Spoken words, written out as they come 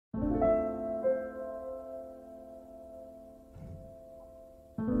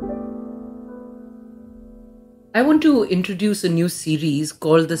I want to introduce a new series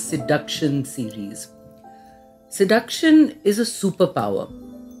called the Seduction series. Seduction is a superpower.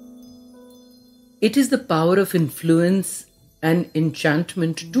 It is the power of influence and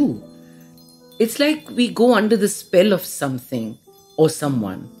enchantment too. It's like we go under the spell of something or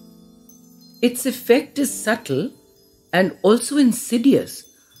someone. Its effect is subtle and also insidious,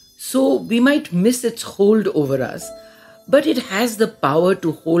 so we might miss its hold over us, but it has the power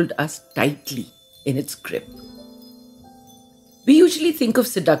to hold us tightly in its grip. We usually think of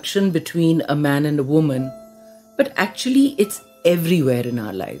seduction between a man and a woman, but actually it's everywhere in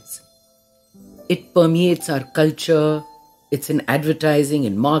our lives. It permeates our culture, it's in advertising,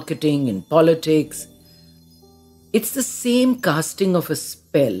 in marketing, in politics. It's the same casting of a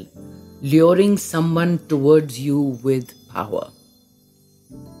spell, luring someone towards you with power.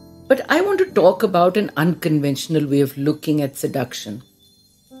 But I want to talk about an unconventional way of looking at seduction.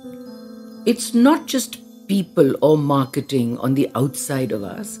 It's not just people or marketing on the outside of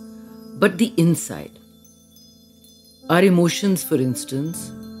us, but the inside. Our emotions, for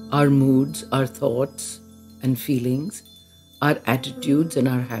instance, our moods, our thoughts and feelings, our attitudes and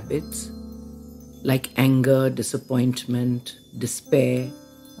our habits, like anger, disappointment, despair,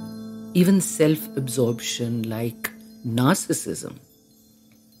 even self-absorption like narcissism.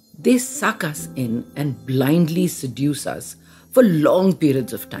 They suck us in and blindly seduce us for long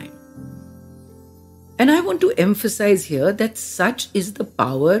periods of time. And I want to emphasize here that such is the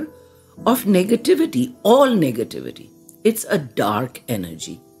power of negativity, all negativity. It's a dark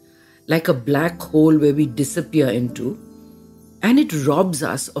energy, like a black hole where we disappear into, and it robs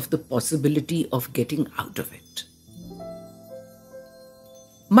us of the possibility of getting out of it.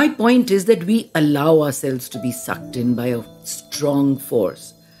 My point is that we allow ourselves to be sucked in by a strong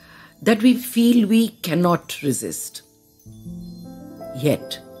force that we feel we cannot resist.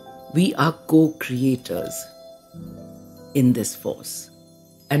 Yet, we are co-creators in this force,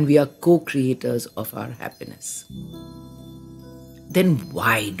 and we are co-creators of our happiness. Then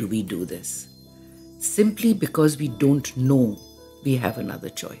why do we do this? Simply because we don't know we have another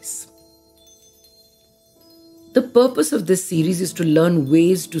choice. The purpose of this series is to learn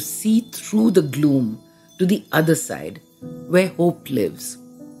ways to see through the gloom to the other side, where hope lives.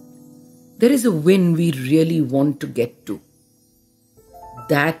 There is a win we really want to get to.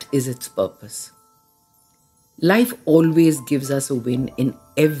 That is its purpose. Life always gives us a win in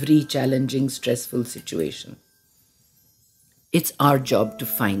every challenging, stressful situation. It's our job to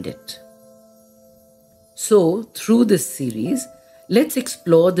find it. So, through this series, let's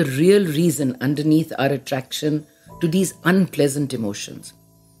explore the real reason underneath our attraction to these unpleasant emotions,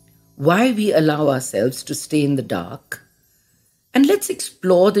 why we allow ourselves to stay in the dark, and let's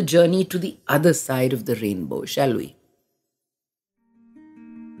explore the journey to the other side of the rainbow, shall we?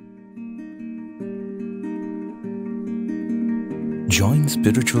 Join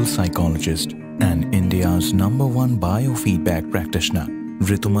spiritual psychologist and India's #1 biofeedback practitioner,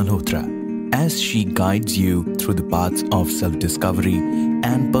 Ritu Malhotra, as she guides you through the paths of self-discovery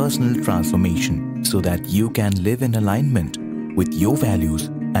and personal transformation so that you can live in alignment with your values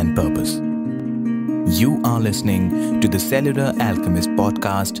and purpose. You are listening to the Cellular Alchemist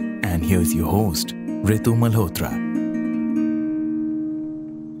Podcast, and here's your host, Ritu Malhotra.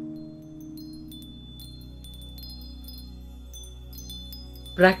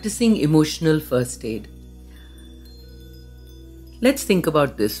 Practicing emotional first aid. Let's think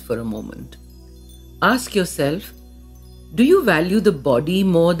about this for a moment. Ask yourself, do you value the body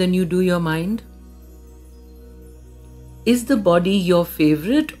more than you do your mind? Is the body your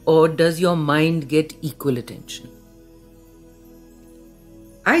favorite, or does your mind get equal attention?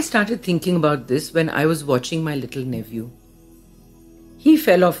 I started thinking about this when I was watching my little nephew. He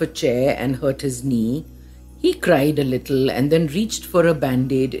fell off a chair and hurt his knee. He cried a little and then reached for a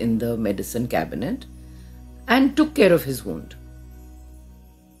band-aid in the medicine cabinet and took care of his wound.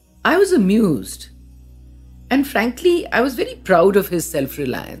 I was amused, and frankly, I was very proud of his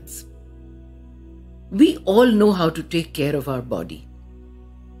self-reliance. We all know how to take care of our body.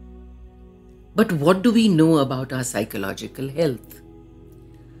 But what do we know about our psychological health?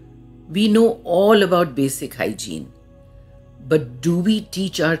 We know all about basic hygiene, but do we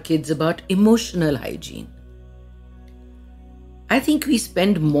teach our kids about emotional hygiene? I think we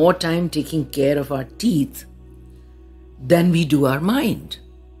spend more time taking care of our teeth than we do our mind.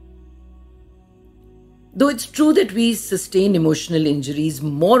 Though it's true that we sustain emotional injuries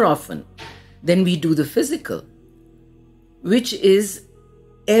more often than we do the physical, which is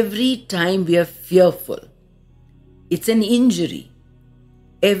every time we are fearful, it's an injury.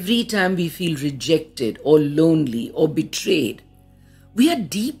 Every time we feel rejected or lonely or betrayed, we are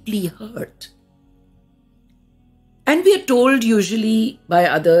deeply hurt. And we are told usually by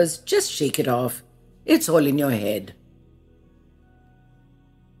others, just shake it off. It's all in your head.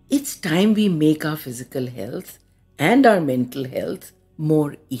 It's time we make our physical health and our mental health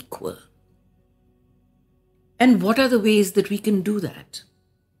more equal. And what are the ways that we can do that?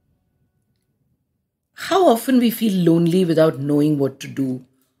 How often we feel lonely without knowing what to do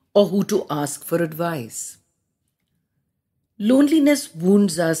or who to ask for advice. Loneliness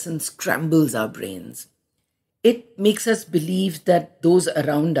wounds us and scrambles our brains. It makes us believe that those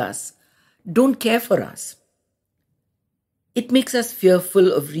around us don't care for us. It makes us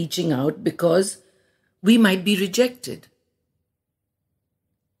fearful of reaching out because we might be rejected.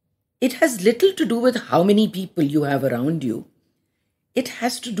 It has little to do with how many people you have around you. It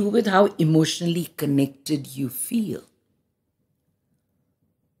has to do with how emotionally connected you feel.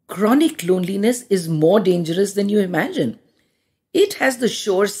 Chronic loneliness is more dangerous than you imagine. It has the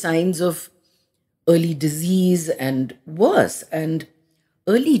sure signs of early disease and worse, and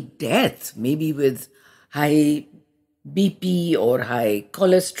early death, maybe with high BP or high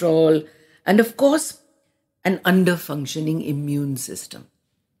cholesterol, and of course, an under-functioning immune system.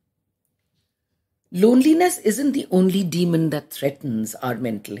 Loneliness isn't the only demon that threatens our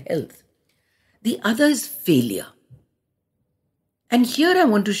mental health. The other is failure. And here I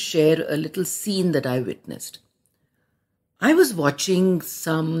want to share a little scene that I witnessed. I was watching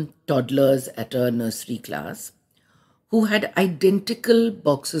some toddlers at a nursery class who had identical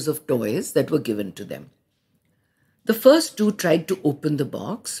boxes of toys that were given to them. The first two tried to open the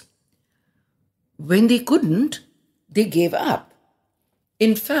box. When they couldn't, they gave up.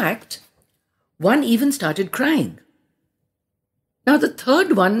 In fact, one even started crying. Now the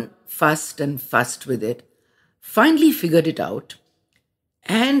third one fussed and fussed with it, finally figured it out,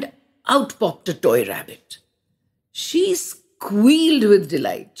 and out popped a toy rabbit. She squealed with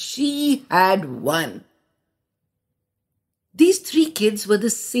delight. She had won. These three kids were the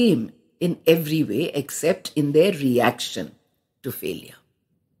same in every way except in their reaction to failure.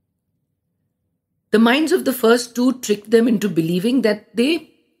 The minds of the first two tricked them into believing that they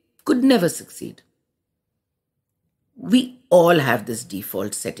could never succeed. We all have this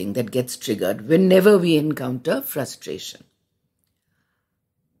default setting that gets triggered whenever we encounter frustration.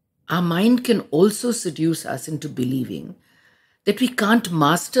 Our mind can also seduce us into believing that we can't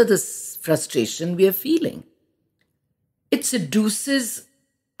master this frustration we are feeling. It seduces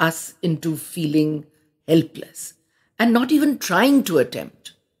us into feeling helpless and not even trying to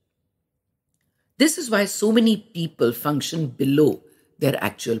attempt. This is why so many people function below their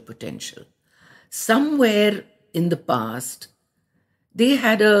actual potential. Somewhere in the past, they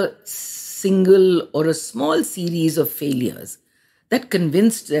had a single or a small series of failures that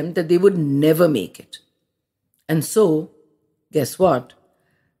convinced them that they would never make it. And so, guess what?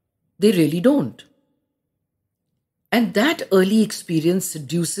 They really don't. And that early experience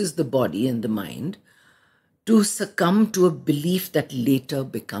seduces the body and the mind to succumb to a belief that later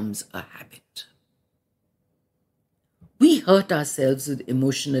becomes a habit. We hurt ourselves with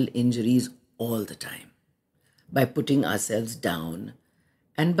emotional injuries all the time by putting ourselves down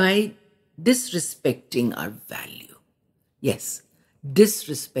and by disrespecting our value. Yes,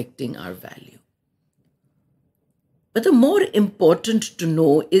 disrespecting our value. But the more important to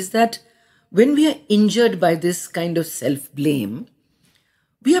know is that when we are injured by this kind of self-blame,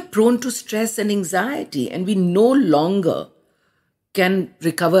 we are prone to stress and anxiety, and we no longer can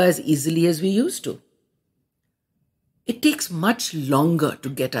recover as easily as we used to. It takes much longer to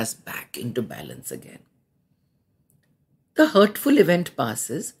get us back into balance again. The hurtful event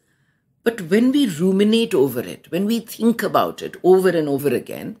passes, but when we ruminate over it, when we think about it over and over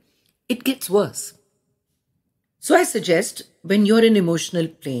again, it gets worse. So I suggest when you're in emotional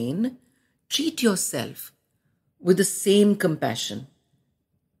pain, treat yourself with the same compassion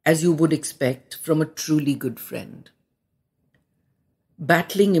as you would expect from a truly good friend.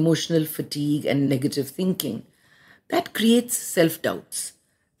 Battling emotional fatigue and negative thinking, that creates self-doubts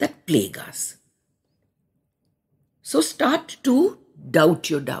that plague us. So start to doubt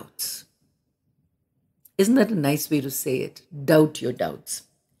your doubts. Isn't that a nice way to say it? Doubt your doubts.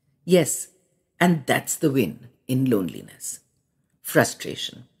 Yes, and that's the win in loneliness,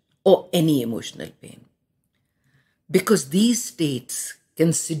 frustration, or any emotional pain. Because these states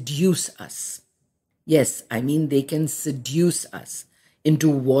can seduce us. Yes, I mean they can seduce us into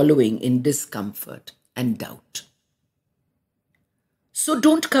wallowing in discomfort and doubt. So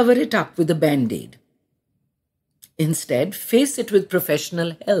don't cover it up with a band-aid. Instead, face it with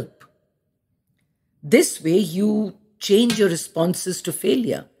professional help. This way, you change your responses to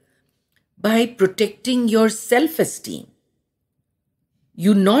failure by protecting your self-esteem.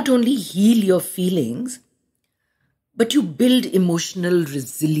 You not only heal your feelings, but you build emotional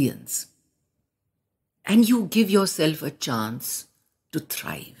resilience and you give yourself a chance to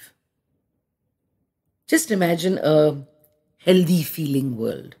thrive. Just imagine a healthy feeling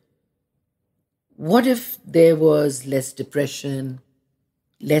world. What if there was less depression,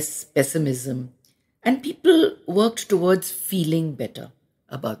 less pessimism, and people worked towards feeling better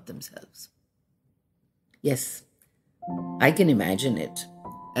about themselves? Yes, I can imagine it,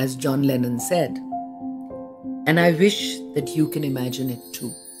 as John Lennon said. And I wish that you can imagine it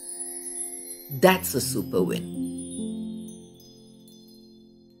too. That's a super win.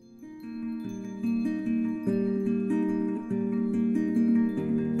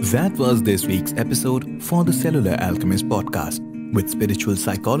 That was this week's episode for the Cellular Alchemist Podcast with spiritual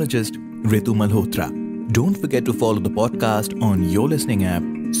psychologist Ritu Malhotra. Don't forget to follow the podcast on your listening app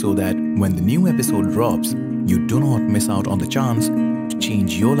so that when the new episode drops, you do not miss out on the chance to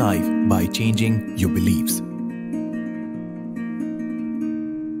change your life by changing your beliefs.